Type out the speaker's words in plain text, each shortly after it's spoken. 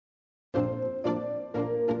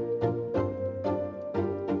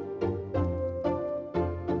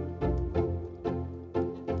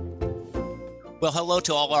Well, hello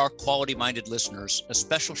to all our quality-minded listeners. A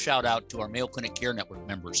special shout out to our Mayo Clinic Care Network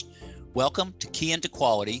members. Welcome to Key Into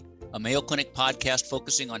Quality, a Mayo Clinic podcast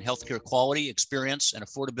focusing on healthcare quality, experience, and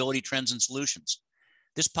affordability trends and solutions.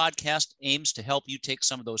 This podcast aims to help you take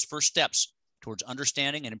some of those first steps towards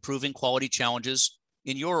understanding and improving quality challenges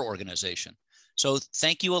in your organization. So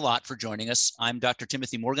thank you a lot for joining us. I'm Dr.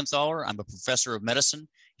 Timothy Morgenthaler. I'm a professor of medicine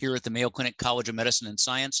here at the Mayo Clinic College of Medicine and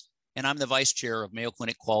Science, and I'm the vice chair of Mayo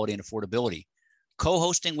Clinic Quality and Affordability.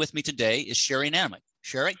 Co-hosting with me today is Sherry Nemec.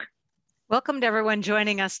 Sherry? Welcome to everyone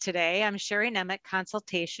joining us today. I'm Sherry Nemec,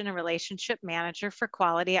 Consultation and Relationship Manager for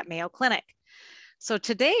Quality at Mayo Clinic. So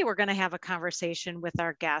today we're going to have a conversation with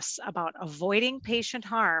our guests about avoiding patient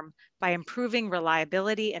harm by improving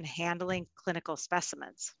reliability and handling clinical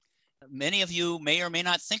specimens. Many of you may or may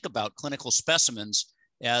not think about clinical specimens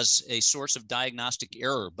as a source of diagnostic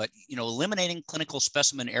error, but eliminating clinical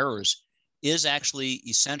specimen errors is actually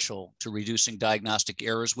essential to reducing diagnostic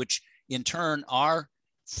errors, which in turn are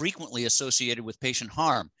frequently associated with patient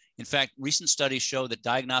harm. In fact, recent studies show that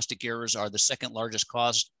diagnostic errors are the second largest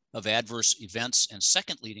cause of adverse events and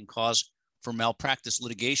second leading cause for malpractice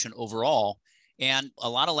litigation overall. And a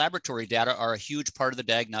lot of laboratory data are a huge part of the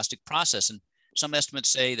diagnostic process. And some estimates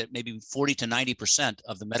say that maybe 40 to 90%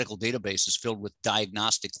 of the medical database is filled with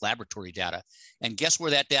diagnostic laboratory data. And guess where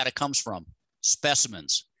that data comes from?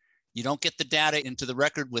 Specimens. You don't get the data into the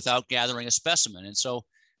record without gathering a specimen. And so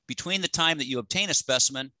between the time that you obtain a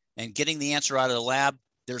specimen and getting the answer out of the lab,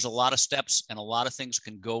 there's a lot of steps and a lot of things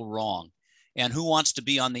can go wrong. And who wants to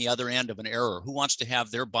be on the other end of an error? Who wants to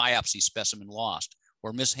have their biopsy specimen lost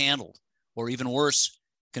or mishandled, or even worse,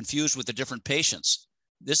 confused with the different patients?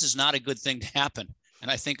 This is not a good thing to happen. And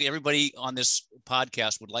I think everybody on this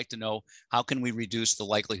podcast would like to know, how can we reduce the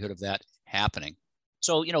likelihood of that happening?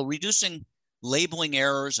 So, reducing labeling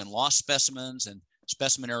errors and lost specimens and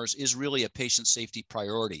specimen errors is really a patient safety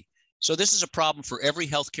priority. So this is a problem for every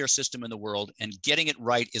healthcare system in the world, and getting it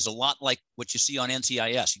right is a lot like what you see on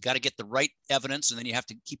NCIS. You got to get the right evidence, and then you have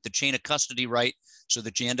to keep the chain of custody right so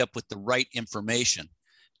that you end up with the right information.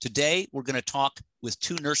 Today, we're going to talk with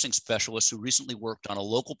two nursing specialists who recently worked on a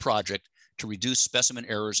local project to reduce specimen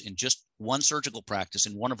errors in just one surgical practice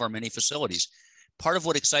in one of our many facilities. Part of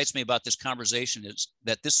what excites me about this conversation is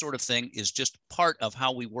that this sort of thing is just part of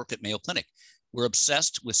how we work at Mayo Clinic. We're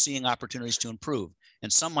obsessed with seeing opportunities to improve,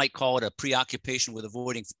 and some might call it a preoccupation with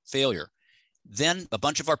avoiding failure. Then a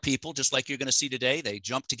bunch of our people, just like you're going to see today, they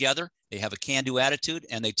jump together, they have a can-do attitude,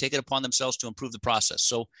 and they take it upon themselves to improve the process.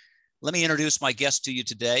 So let me introduce my guest to you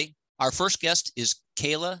today. Our first guest is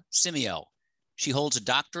Kayla Simiel. She holds a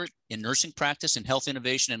doctorate in nursing practice and health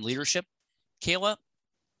innovation and leadership. Kayla,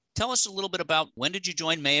 tell us a little bit about, when did you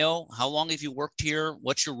join Mayo? How long have you worked here?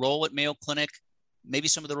 What's your role at Mayo Clinic? Maybe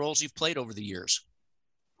some of the roles you've played over the years.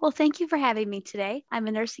 Well, thank you for having me today. I'm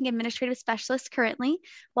a nursing administrative specialist currently.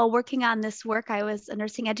 While working on this work, I was a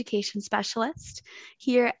nursing education specialist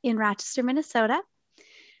here in Rochester, Minnesota.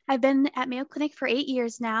 I've been at Mayo Clinic for 8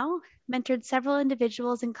 years now, mentored several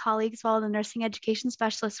individuals and colleagues while in the nursing education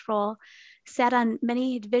specialist role, sat on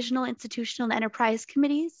many divisional, institutional, and enterprise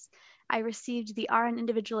committees. I received the RN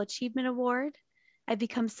Individual Achievement Award. I've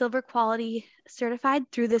become Silver Quality certified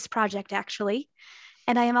through this project, actually.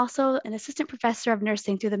 And I am also an assistant professor of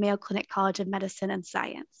nursing through the Mayo Clinic College of Medicine and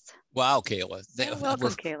Science. Wow, Kayla. Welcome,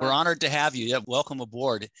 Kayla. We're honored to have you. Yeah, welcome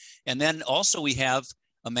aboard. And then also we have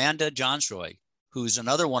Amanda Johnsroy, who's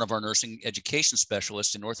another one of our nursing education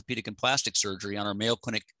specialists in orthopedic and plastic surgery on our Mayo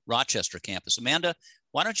Clinic Rochester campus. Amanda,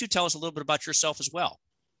 why don't you tell us a little bit about yourself as well?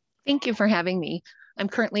 Thank you for having me. I'm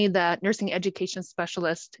currently the nursing education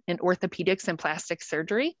specialist in orthopedics and plastic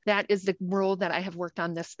surgery. That is the role that I have worked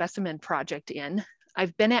on this specimen project in.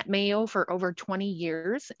 I've been at Mayo for over 20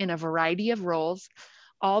 years in a variety of roles,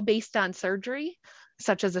 all based on surgery,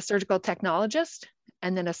 such as a surgical technologist,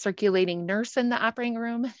 and then a circulating nurse in the operating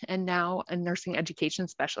room, and now a nursing education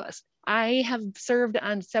specialist. I have served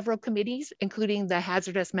on several committees, including the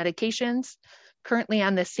hazardous medications, currently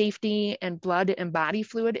on the safety and blood and body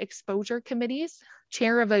fluid exposure committees,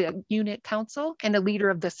 chair of a unit council, and a leader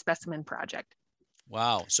of the specimen project.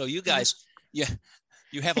 Wow. So you guys, you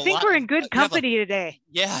have a lot. I think we're in good company today.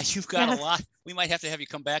 Yeah, you've got a lot. We might have to have you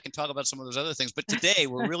come back and talk about some of those other things. But today,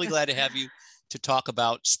 we're really glad to have you to talk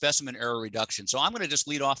about specimen error reduction. So I'm going to just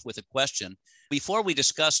lead off with a question. Before we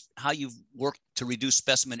discuss how you've worked to reduce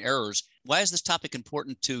specimen errors, why is this topic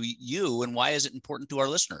important to you, and why is it important to our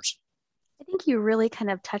listeners? I think you really kind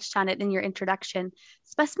of touched on it in your introduction.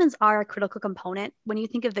 Specimens are a critical component when you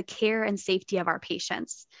think of the care and safety of our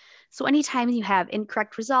patients. So anytime you have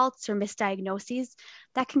incorrect results or misdiagnoses,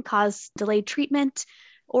 that can cause delayed treatment,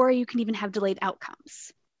 or you can even have delayed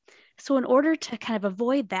outcomes. So in order to kind of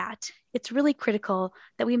avoid that, it's really critical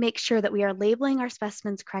that we make sure that we are labeling our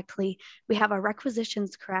specimens correctly, we have our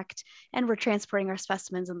requisitions correct, and we're transporting our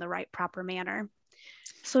specimens in the right proper manner.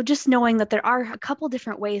 So just knowing that there are a couple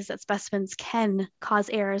different ways that specimens can cause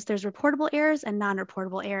errors. There's reportable errors and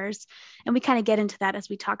non-reportable errors. And we kind of get into that as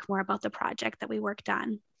we talk more about the project that we worked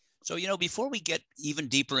on. So, before we get even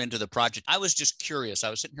deeper into the project, I was just curious. I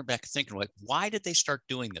was sitting here back thinking, like, why did they start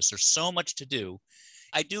doing this? There's so much to do.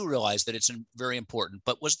 I do realize that it's very important,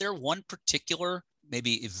 but was there one particular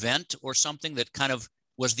maybe event or something that kind of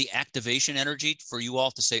was the activation energy for you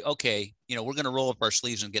all to say, okay, we're going to roll up our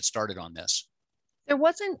sleeves and get started on this? There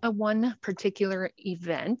wasn't a one particular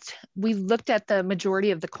event. We looked at the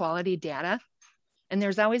majority of the quality data, and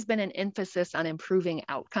there's always been an emphasis on improving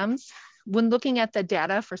outcomes. When looking at the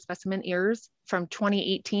data for specimen errors from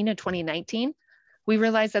 2018 to 2019, we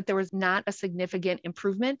realized that there was not a significant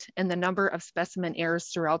improvement in the number of specimen errors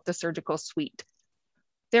throughout the surgical suite.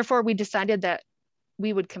 Therefore, we decided that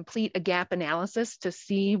we would complete a gap analysis to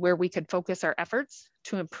see where we could focus our efforts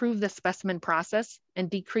to improve the specimen process and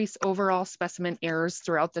decrease overall specimen errors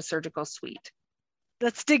throughout the surgical suite.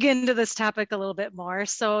 Let's dig into this topic a little bit more.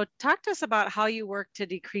 So talk to us about how you work to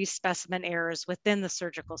decrease specimen errors within the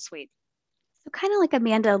surgical suite. So kind of like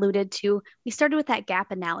Amanda alluded to, we started with that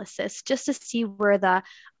gap analysis just to see where the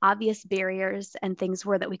obvious barriers and things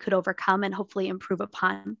were that we could overcome and hopefully improve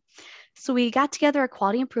upon. So we got together a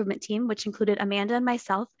quality improvement team, which included Amanda and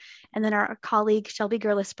myself, and then our colleague Shelby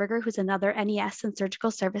Gerlisberger, who's another NES in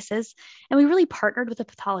surgical services. And we really partnered with the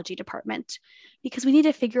pathology department because we need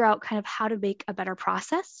to figure out kind of how to make a better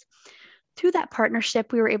process. Through that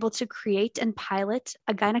partnership, we were able to create and pilot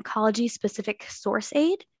a gynecology specific source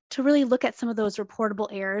aid to really look at some of those reportable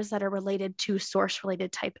errors that are related to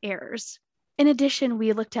source-related type errors. In addition,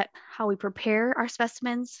 we looked at how we prepare our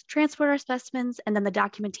specimens, transport our specimens, and then the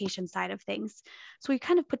documentation side of things. So we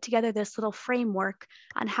kind of put together this little framework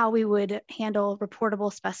on how we would handle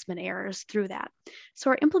reportable specimen errors through that. So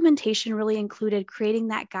our implementation really included creating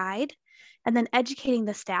that guide and then educating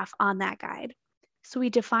the staff on that guide. So we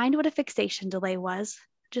defined what a fixation delay was,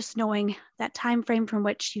 just knowing that time frame from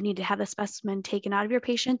which you need to have the specimen taken out of your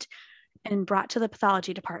patient and brought to the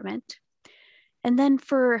pathology department. And then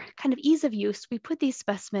for kind of ease of use, we put these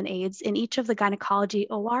specimen aids in each of the gynecology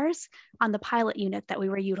ORs on the pilot unit that we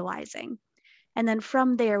were utilizing. And then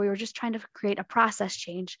from there, we were just trying to create a process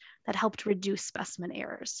change that helped reduce specimen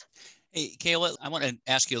errors. Hey, Kayla, I want to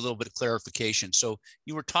ask you a little bit of clarification. So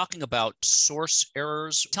you were talking about source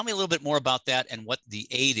errors. Tell me a little bit more about that and what the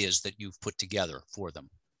aid is that you've put together for them.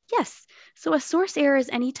 Yes. So a source error is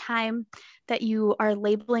any time that you are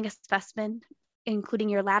labeling a specimen, including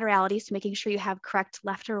your laterality, so making sure you have correct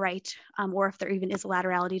left or right, or if there even is a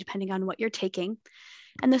laterality, depending on what you're taking.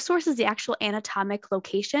 And the source is the actual anatomic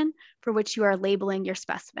location for which you are labeling your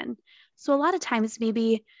specimen. So a lot of times,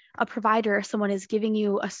 maybe a provider or someone is giving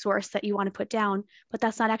you a source that you want to put down, but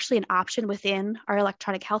that's not actually an option within our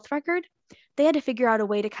electronic health record. They had to figure out a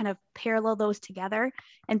way to kind of parallel those together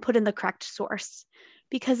and put in the correct source.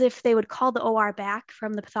 Because if they would call the OR back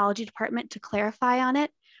from the pathology department to clarify on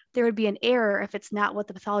it, there would be an error if it's not what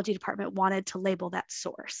the pathology department wanted to label that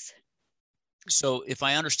source. So if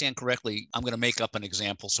I understand correctly, I'm going to make up an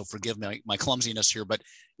example, so forgive my clumsiness here, but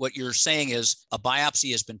what you're saying is a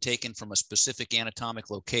biopsy has been taken from a specific anatomic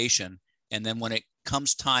location, and then when it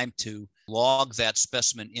comes time to log that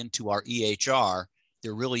specimen into our EHR,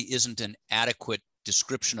 there really isn't an adequate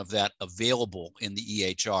description of that available in the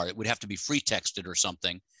EHR. It would have to be free texted or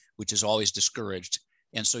something, which is always discouraged.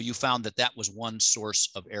 And so you found that that was one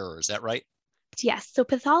source of error. Is that right? Yes. So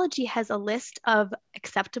pathology has a list of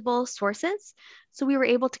acceptable sources. So we were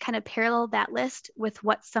able to kind of parallel that list with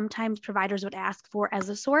what sometimes providers would ask for as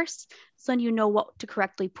a source. So then you know what to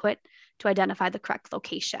correctly put to identify the correct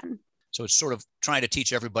location. So it's sort of trying to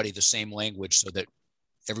teach everybody the same language so that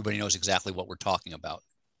everybody knows exactly what we're talking about.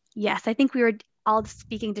 Yes, I think we were all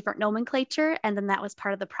speaking different nomenclature, and then that was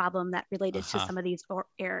part of the problem that related to some of these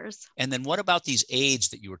errors. And then what about these aids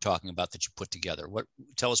that you were talking about that you put together?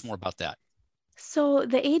 Tell us more about that. So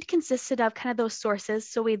the aid consisted of kind of those sources.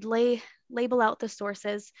 So we'd label out the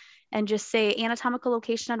sources and just say anatomical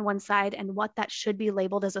location on one side and what that should be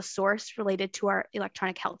labeled as a source related to our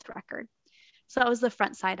electronic health record. So that was the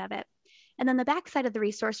front side of it. And then the back side of the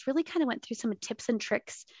resource really kind of went through some tips and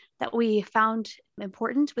tricks that we found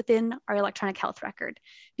important within our electronic health record,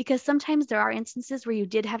 because sometimes there are instances where you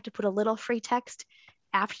did have to put a little free text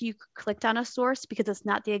after you clicked on a source because it's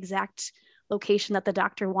not the exact location that the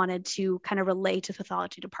doctor wanted to kind of relay to the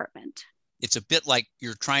pathology department. it's a bit like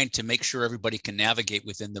you're trying to make sure everybody can navigate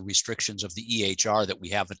within the restrictions of the EHR that we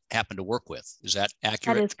happen to work with. Is that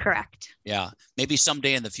accurate? That is correct. Yeah. Maybe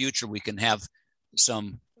someday in the future, we can have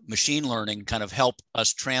some machine learning kind of help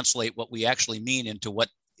us translate what we actually mean into what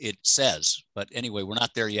it says. But anyway, we're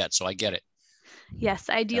not there yet, so I get it. Yes,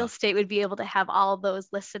 ideal state would be able to have all of those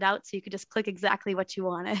listed out so you could just click exactly what you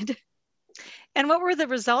wanted. And what were the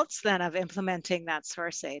results then of implementing that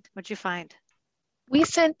source aid? What'd you find? We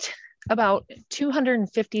sent about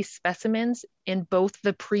 250 specimens in both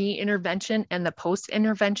the pre-intervention and the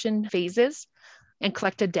post-intervention phases and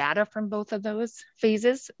collected data from both of those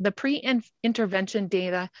phases. The pre-intervention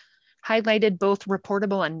data highlighted both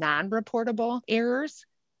reportable and non-reportable errors.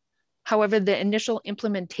 However, the initial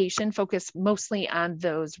implementation focused mostly on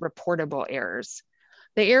those reportable errors.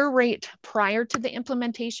 The error rate prior to the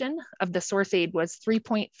implementation of the source aid was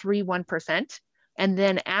 3.31%, and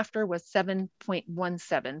then after was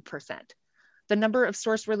 7.17%. The number of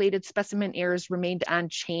source-related specimen errors remained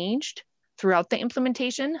unchanged throughout the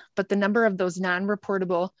implementation, but the number of those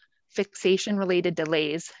non-reportable fixation-related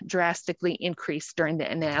delays drastically increased during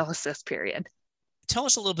the analysis period. Tell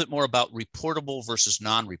us a little bit more about reportable versus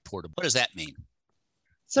non-reportable. What does that mean?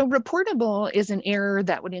 So reportable is an error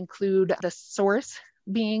that would include the source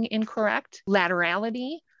being incorrect,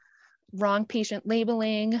 laterality, wrong patient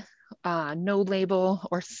labeling, no label,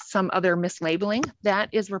 or some other mislabeling. That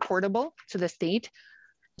is reportable to the state.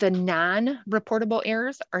 The non-reportable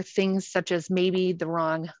errors are things such as maybe the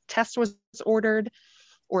wrong test was ordered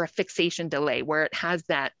or a fixation delay where it has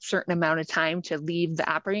that certain amount of time to leave the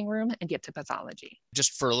operating room and get to pathology.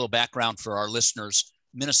 Just for a little background for our listeners,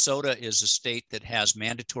 Minnesota is a state that has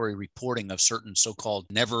mandatory reporting of certain so-called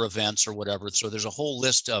never events or whatever. So there's a whole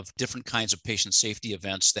list of different kinds of patient safety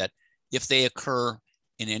events that if they occur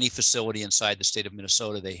in any facility inside the state of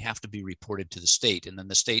Minnesota, they have to be reported to the state. And then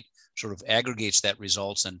the state sort of aggregates that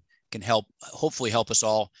results and can hopefully help us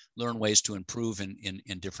all learn ways to improve in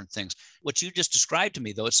different things. What you just described to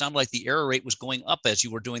me, though, it sounded like the error rate was going up as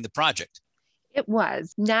you were doing the project. It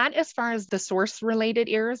was not as far as the source related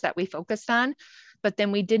errors that we focused on, but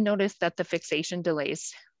then we did notice that the fixation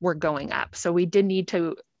delays were going up. So we did need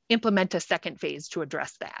to implement a second phase to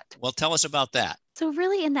address that. Well, tell us about that. So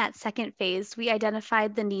really in that second phase, we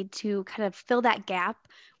identified the need to kind of fill that gap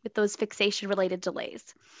with those fixation related delays.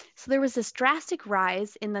 So there was this drastic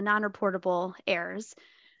rise in the non-reportable errors,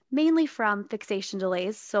 mainly from fixation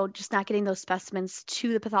delays. So just not getting those specimens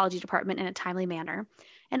to the pathology department in a timely manner,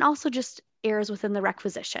 and also just errors within the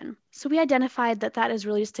requisition. So we identified that that is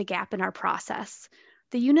really just a gap in our process.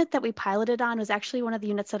 The unit that we piloted on was actually one of the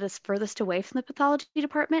units that is furthest away from the pathology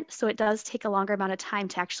department, so it does take a longer amount of time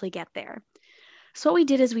to actually get there. So what we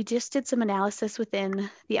did is we just did some analysis within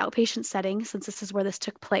the outpatient setting, since this is where this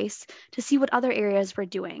took place, to see what other areas were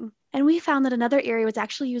doing. And we found that another area was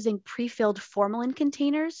actually using pre-filled formalin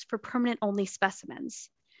containers for permanent only specimens,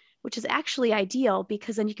 which is actually ideal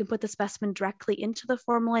because then you can put the specimen directly into the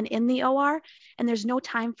formalin in the OR, and there's no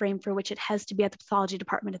time frame for which it has to be at the pathology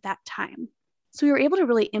department at that time. So we were able to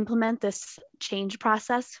really implement this change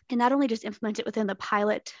process and not only just implement it within the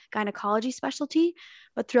pilot gynecology specialty,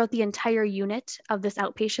 but throughout the entire unit of this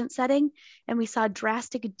outpatient setting. And we saw a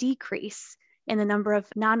drastic decrease in the number of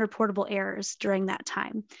non-reportable errors during that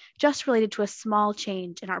time, just related to a small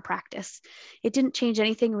change in our practice. It didn't change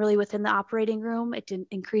anything really within the operating room. It didn't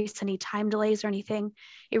increase any time delays or anything.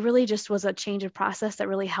 It really just was a change of process that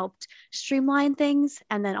really helped streamline things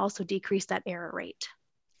and then also decrease that error rate.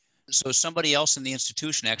 So somebody else in the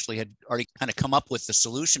institution actually had already kind of come up with the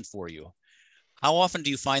solution for you. How often do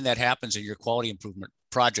you find that happens in your quality improvement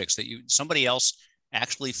projects, that somebody else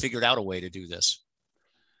actually figured out a way to do this?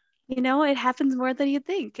 You know, it happens more than you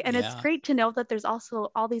think. And It's great to know that there's also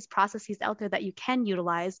all these processes out there that you can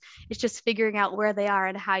utilize. It's just figuring out where they are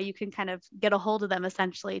and how you can kind of get a hold of them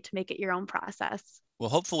essentially to make it your own process. Well,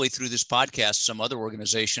 hopefully through this podcast, some other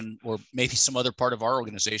organization or maybe some other part of our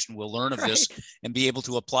organization will learn of this and be able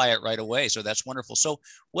to apply it right away. So that's wonderful. So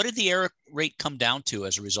what did the error rate come down to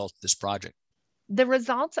as a result of this project? The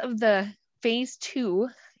results of the phase 2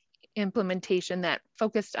 implementation that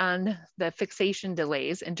focused on the fixation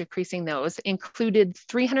delays and decreasing those included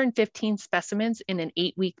 315 specimens in an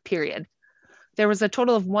 8-week period. There was a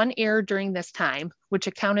total of 1 error during this time, which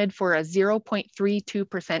accounted for a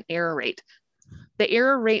 0.32% error rate. The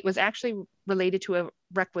error rate was actually related to a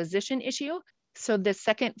requisition issue. So the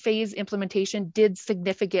second phase implementation did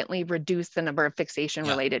significantly reduce the number of fixation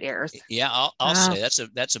related errors. Yeah, I'll say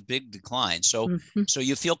that's a big decline. So so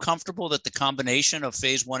you feel comfortable that the combination of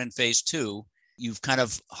phase 1 and phase 2, you've kind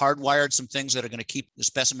of hardwired some things that are going to keep the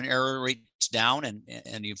specimen error rates down,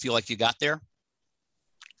 and you feel like you got there?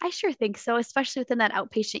 I sure think so, especially within that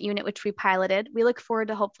outpatient unit, which we piloted. We look forward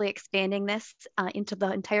to hopefully expanding this into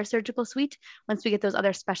the entire surgical suite once we get those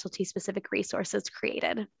other specialty specific resources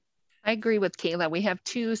created. I agree with Kayla. We have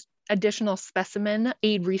 2 additional specimen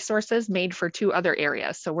aid resources made for 2 other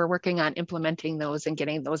areas. So we're working on implementing those and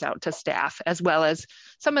getting those out to staff, as well as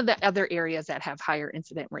some of the other areas that have higher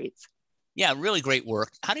incident rates. Yeah, really great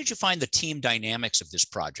work. How did you find the team dynamics of this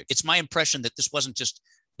project? It's my impression that this wasn't just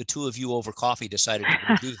the 2 of you over coffee decided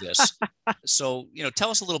to do this. So, tell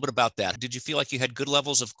us a little bit about that. Did you feel like you had good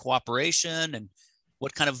levels of cooperation, and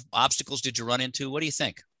what kind of obstacles did you run into? What do you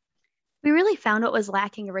think? We really found what was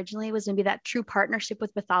lacking originally was maybe that true partnership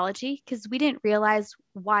with pathology, because we didn't realize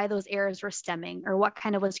why those errors were stemming or what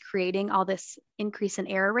kind of was creating all this increase in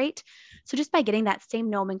error rate. So just by getting that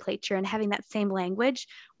same nomenclature and having that same language,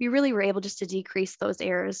 we really were able just to decrease those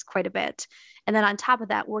errors quite a bit. And then on top of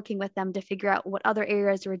that, working with them to figure out what other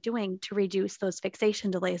areas we're doing to reduce those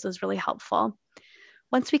fixation delays was really helpful.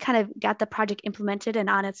 Once we kind of got the project implemented and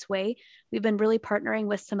on its way, we've been really partnering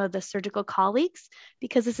with some of the surgical colleagues,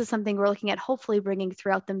 because this is something we're looking at hopefully bringing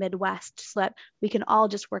throughout the Midwest so that we can all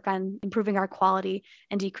just work on improving our quality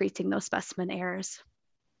and decreasing those specimen errors.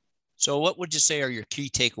 So what would you say are your key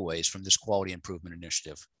takeaways from this quality improvement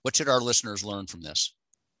initiative? What should our listeners learn from this?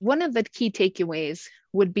 One of the key takeaways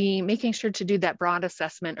would be making sure to do that broad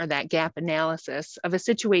assessment or that gap analysis of a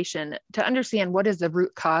situation to understand what is the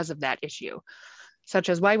root cause of that issue, such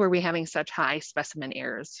as why were we having such high specimen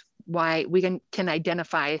errors, why we can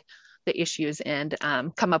identify the issues and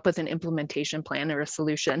come up with an implementation plan or a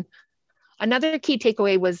solution. Another key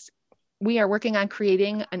takeaway was we are working on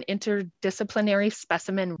creating an interdisciplinary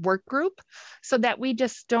specimen work group so that we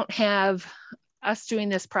just don't have us doing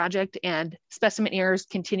this project and specimen errors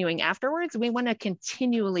continuing afterwards. We want to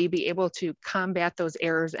continually be able to combat those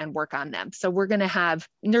errors and work on them. So we're going to have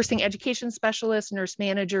nursing education specialists, nurse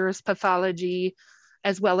managers, pathology,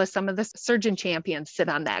 as well as some of the surgeon champions sit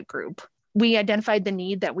on that group. We identified the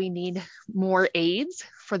need that we need more aids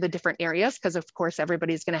for the different areas, because of course,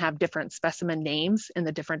 everybody's going to have different specimen names in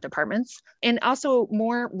the different departments, and also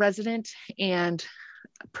more resident and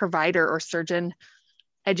provider or surgeon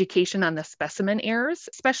education on the specimen errors,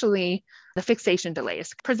 especially the fixation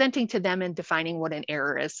delays, presenting to them and defining what an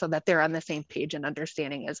error is so that they're on the same page and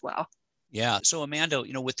understanding as well. Yeah. So Amanda,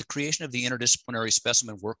 with the creation of the interdisciplinary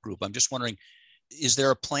specimen work group, I'm just wondering, is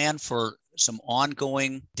there a plan for some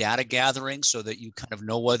ongoing data gathering so that you kind of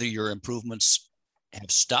know whether your improvements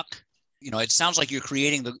have stuck? It sounds like you're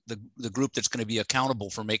creating the group that's going to be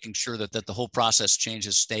accountable for making sure that the whole process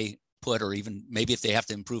changes stay put, or even maybe if they have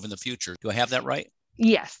to improve in the future. Do I have that right?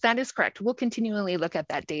 Yes, that is correct. We'll continually look at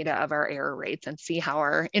that data of our error rates and see how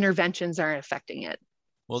our interventions are affecting it.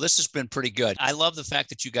 Well, this has been pretty good. I love the fact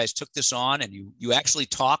that you guys took this on and you actually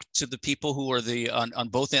talked to the people who are on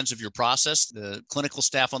both ends of your process, the clinical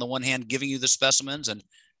staff on the one hand giving you the specimens and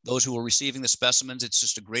those who are receiving the specimens. It's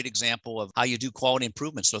just a great example of how you do quality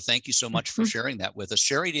improvement. So thank you so much for sharing that with us.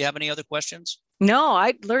 Sherry, do you have any other questions? No,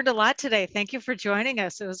 I learned a lot today. Thank you for joining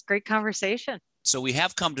us. It was a great conversation. So we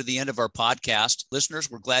have come to the end of our podcast. Listeners,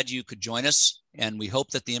 we're glad you could join us, and we hope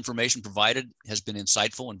that the information provided has been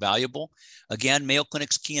insightful and valuable. Again, Mayo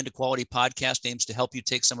Clinic's Key into Quality podcast aims to help you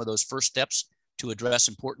take some of those first steps to address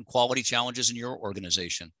important quality challenges in your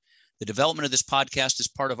organization. The development of this podcast is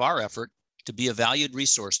part of our effort to be a valued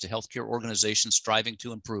resource to healthcare organizations striving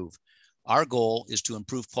to improve. Our goal is to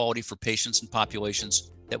improve quality for patients and populations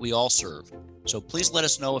that we all serve. So please let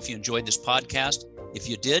us know if you enjoyed this podcast. If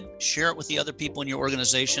you did, share it with the other people in your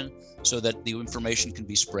organization so that the information can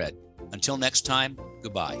be spread. Until next time,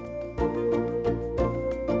 goodbye.